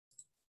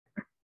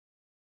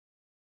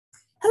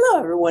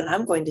everyone,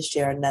 I'm going to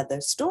share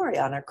another story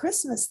on our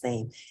Christmas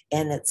theme,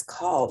 and it's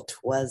called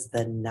 "'Twas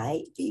the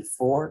Night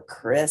Before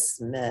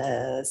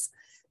Christmas."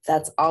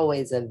 That's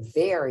always a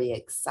very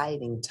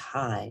exciting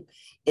time.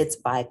 It's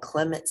by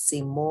Clement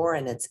C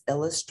and it's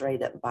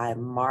illustrated by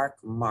Mark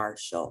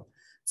Marshall.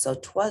 So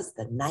 "'Twas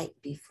the Night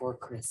Before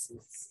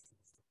Christmas."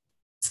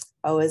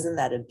 Oh, isn't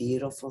that a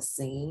beautiful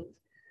scene?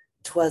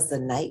 'Twas the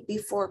night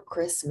before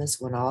Christmas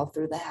when all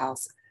through the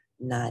house,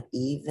 not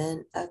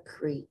even a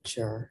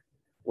creature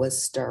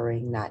was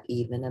stirring, not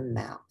even a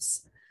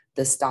mouse.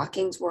 The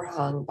stockings were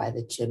hung by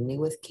the chimney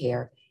with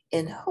care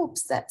in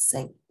hopes that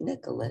St.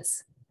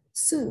 Nicholas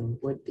soon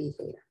would be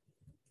there.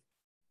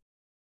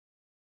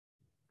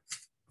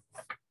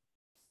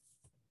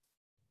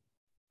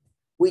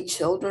 We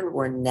children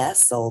were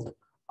nestled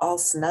all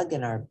snug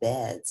in our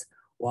beds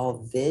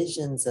while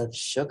visions of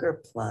sugar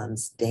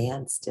plums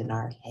danced in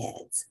our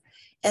heads.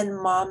 And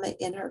Mama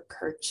in her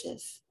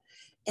kerchief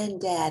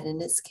and Dad in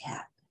his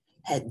cap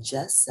had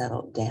just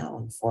settled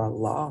down for a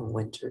long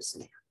winter's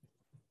nap.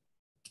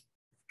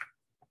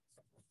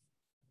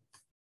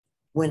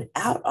 When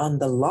out on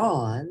the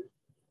lawn,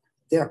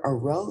 there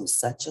arose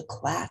such a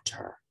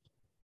clatter.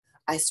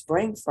 I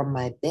sprang from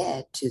my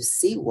bed to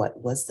see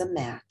what was the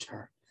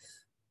matter.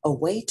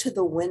 Away to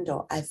the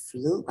window I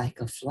flew like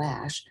a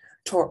flash,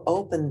 tore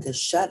open the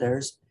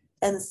shutters,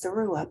 and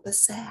threw up a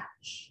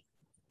sash.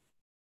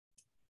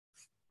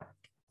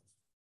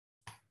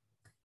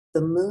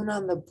 The moon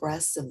on the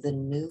breast of the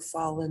new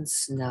fallen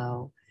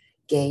snow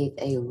gave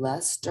a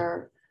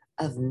luster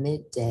of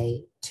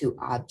midday to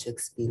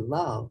objects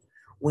below,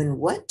 when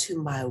what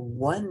to my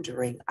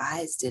wondering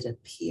eyes did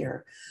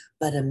appear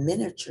but a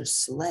miniature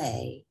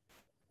sleigh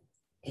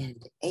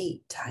and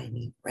 8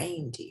 tiny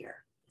reindeer.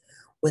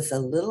 With a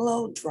little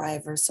old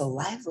driver so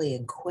lively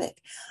and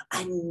quick,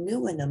 I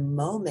knew in a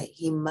moment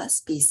he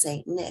must be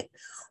Saint Nick.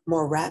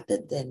 More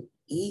rapid than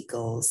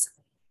eagles,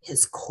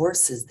 his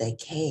courses they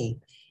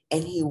came,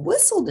 and he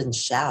whistled and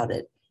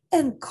shouted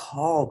and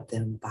called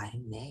them by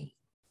name.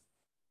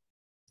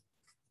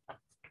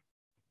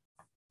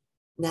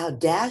 Now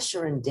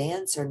Dasher and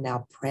Dancer,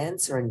 now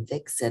Prancer and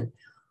Vixen,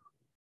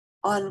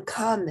 on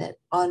Comet,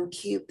 on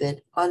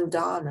Cupid, on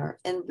Donner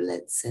and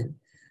Blitzen,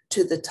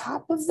 to the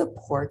top of the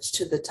porch,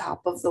 to the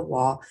top of the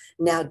wall,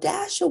 now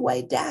dash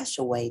away, dash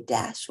away,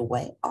 dash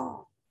away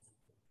all.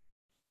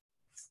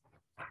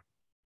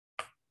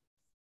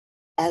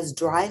 As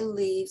dry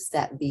leaves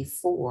that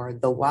before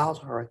the wild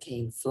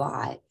hurricane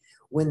fly,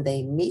 when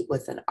they meet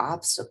with an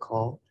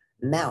obstacle,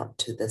 mount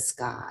to the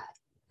sky.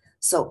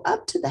 So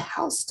up to the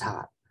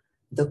housetop,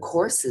 the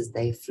courses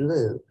they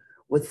flew,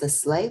 with the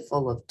sleigh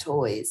full of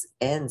toys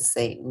and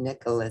St.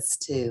 Nicholas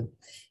too.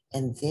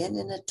 And then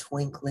in a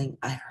twinkling,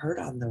 I heard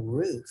on the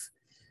roof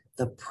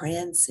the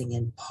prancing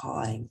and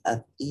pawing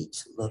of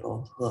each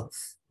little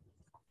hoof.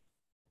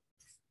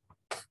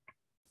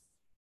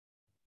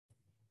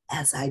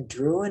 As I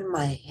drew in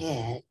my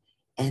head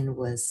and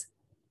was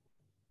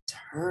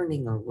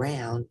turning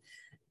around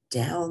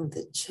down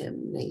the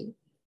chimney,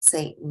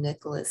 St.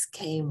 Nicholas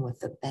came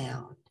with a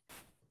bound.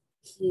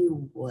 He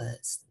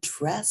was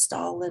dressed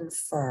all in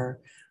fur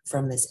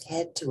from his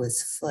head to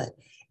his foot,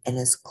 and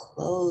his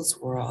clothes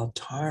were all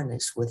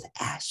tarnished with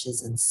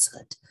ashes and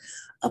soot.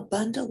 A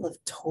bundle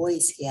of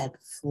toys he had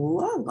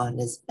flung on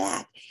his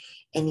back,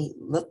 and he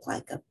looked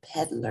like a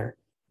peddler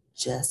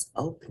just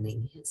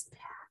opening his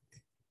pack.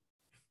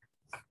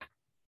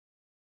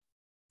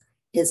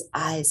 His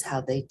eyes,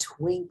 how they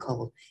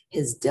twinkled,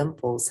 his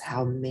dimples,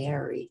 how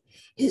merry.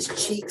 His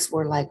cheeks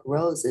were like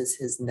roses,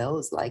 his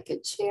nose like a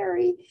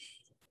cherry.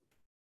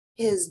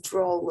 His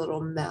droll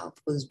little mouth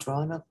was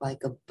drawn up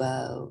like a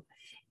bow,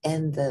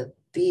 and the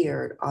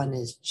beard on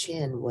his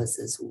chin was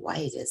as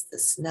white as the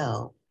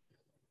snow.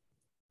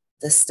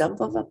 The stump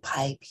of a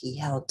pipe he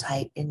held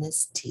tight in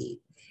his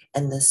teeth,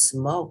 and the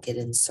smoke it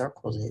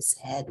encircled his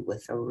head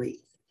with a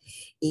wreath.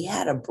 He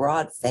had a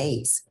broad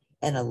face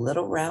and a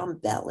little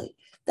round belly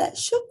that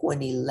shook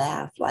when he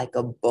laughed like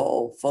a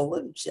bowl full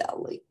of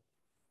jelly.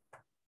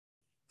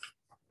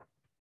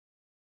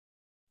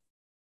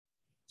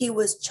 He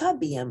was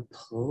chubby and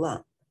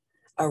plump,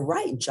 a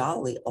right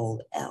jolly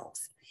old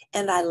elf,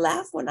 and I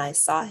laughed when I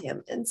saw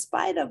him in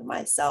spite of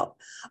myself.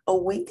 A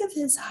wink of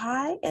his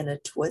eye and a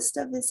twist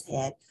of his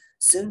head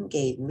soon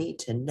gave me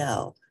to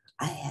know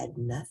I had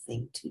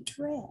nothing to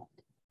dread.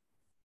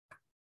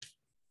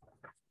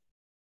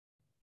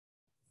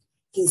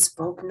 He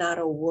spoke not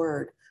a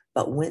word,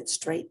 but went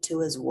straight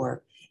to his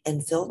work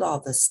and filled all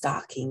the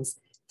stockings,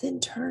 then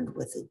turned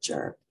with a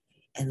jerk,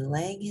 and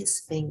laying his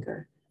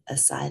finger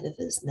aside of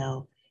his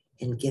nose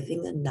and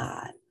giving a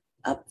nod,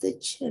 up the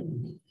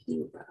chimney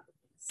he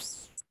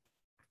rose.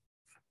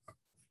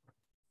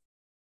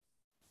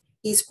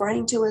 He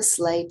sprang to his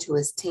sleigh, to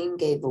his team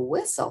gave a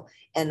whistle,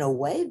 and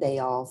away they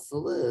all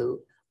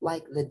flew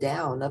like the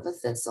down of a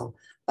thistle.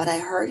 But I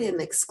heard him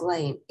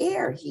exclaim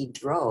ere he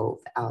drove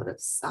out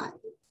of sight,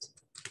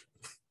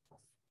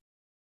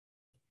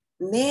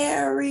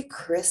 Merry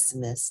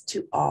Christmas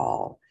to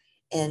all,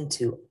 and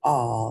to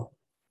all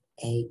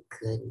a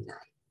good night.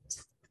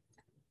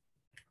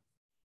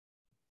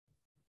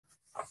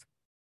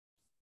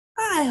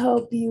 I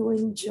hope you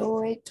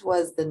enjoyed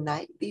 'Twas the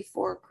Night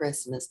Before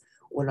Christmas,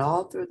 when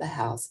all through the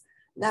house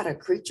not a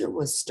creature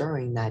was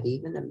stirring, not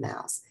even a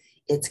mouse.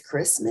 It's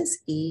Christmas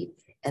Eve,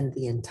 and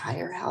the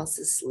entire house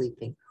is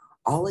sleeping,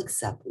 all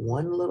except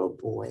one little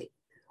boy,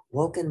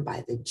 woken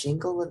by the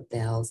jingle of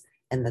bells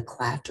and the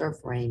clatter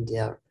of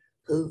reindeer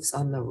hooves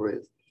on the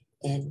roof.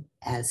 And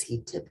as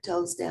he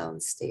tiptoes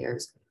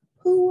downstairs,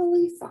 who will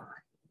he find?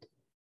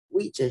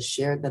 We just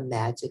share the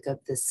magic of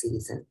the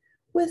season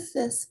with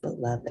this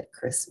beloved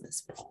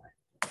Christmas poem.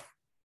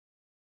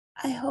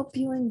 I hope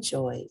you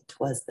enjoyed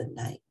 'Twas the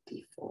Night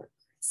Before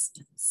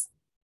Christmas.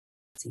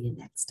 See you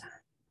next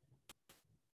time.